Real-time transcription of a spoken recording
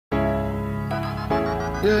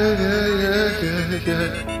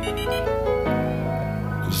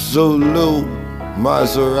Zulu,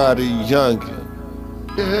 Maserati, Youngin.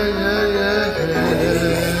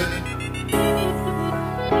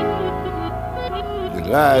 You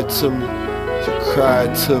lied to me, you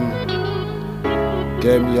cried to me,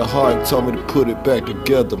 gave me your heart, told me to put it back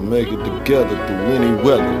together, make it together through any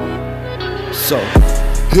weather. So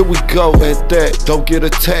here we go at that, don't get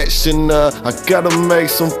attached, and I gotta make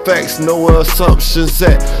some facts, no assumptions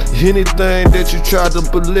that anything that you try to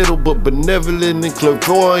belittle, but benevolent and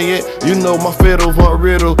clairvoyant, you know my fiddle won't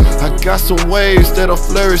riddle. I got some waves that'll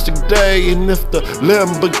flourish today, and if the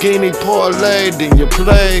Lamborghini parlay, then you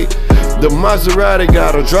play. The Maserati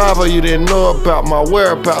got a driver you didn't know about. My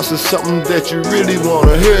whereabouts is something that you really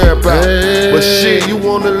wanna hear about. But shit, you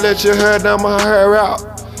wanna let your hair down, my hair out.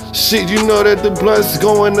 Shit, you know that the blunt's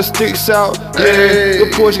going, the sticks out. Yeah, the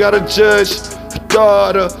Porsche got a judge,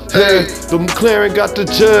 daughter. Hey, the McLaren got the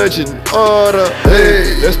judge in order.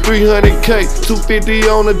 Hey, that's 300K, 250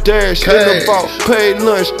 on the dash. In the vault, paid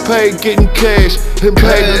lunch, paid getting cash, and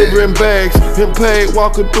paid delivering bags, and paid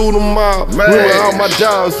walking through the mall. With all my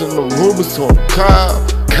dogs in the rumors on the car.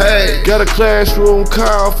 Got a classroom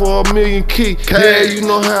car for $1 million key. Yeah, you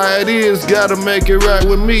know how it is, gotta make it right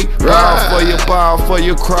with me. Ride for your bar, for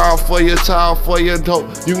your crowd, for your towel, for your dope.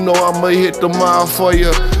 You know I'ma hit the mile for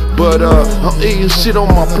you. But I'm eating shit on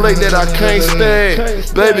my plate that I can't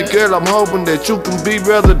stand. Baby girl, I'm hoping that you can be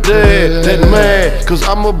rather dead than man, cause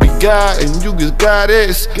I'ma be God and you just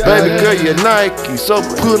goddess. Baby girl, you're Nike, so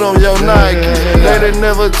put on your Nikes. They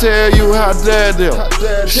never tell you how dare them.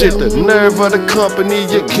 Shit, the nerve of the company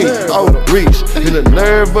you keep outreach, and the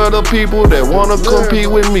nerve of the people that wanna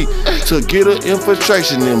compete with me to get an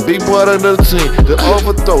infiltration and be part of the team to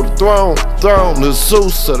overthrow the throne, the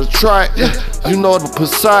Zeus or the Triton. You know the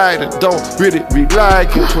Poseidon don't really rely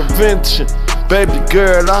on prevention. Baby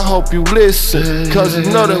girl, I hope you listen, cause you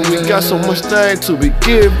know that we got so much thing to be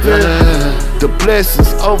given. The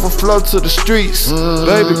blessings overflow to the streets.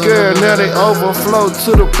 Baby girl, now they overflow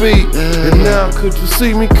to the beat. And now could you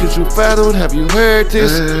see me, could you fathom, have you heard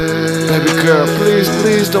this? Baby girl, please,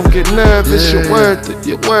 please don't get nervous. You're worth it,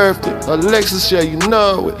 you're worth it. Alexis, yeah, you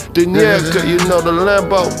know it. Danielle, girl, you know the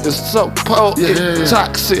Lambo is so potent,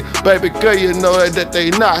 toxic. Baby girl, you know that they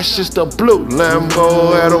not, it's just a blue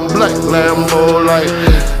Lambo and a black Lambo. Like,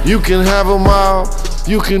 you can have them all,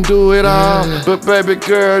 you can do it all, but baby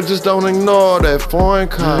girl, just don't ignore that foreign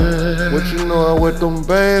car. What you know what them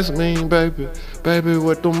bands mean, baby? Baby,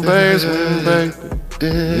 what them bands mean, baby?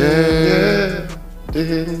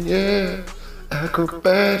 Yeah,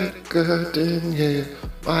 acrobatic girl, yeah.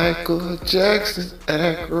 Michael Jackson,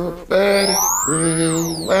 acrobatic,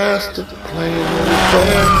 ringmaster, playing on the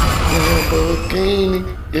band, Lamborghini,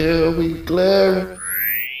 yeah, we glaring.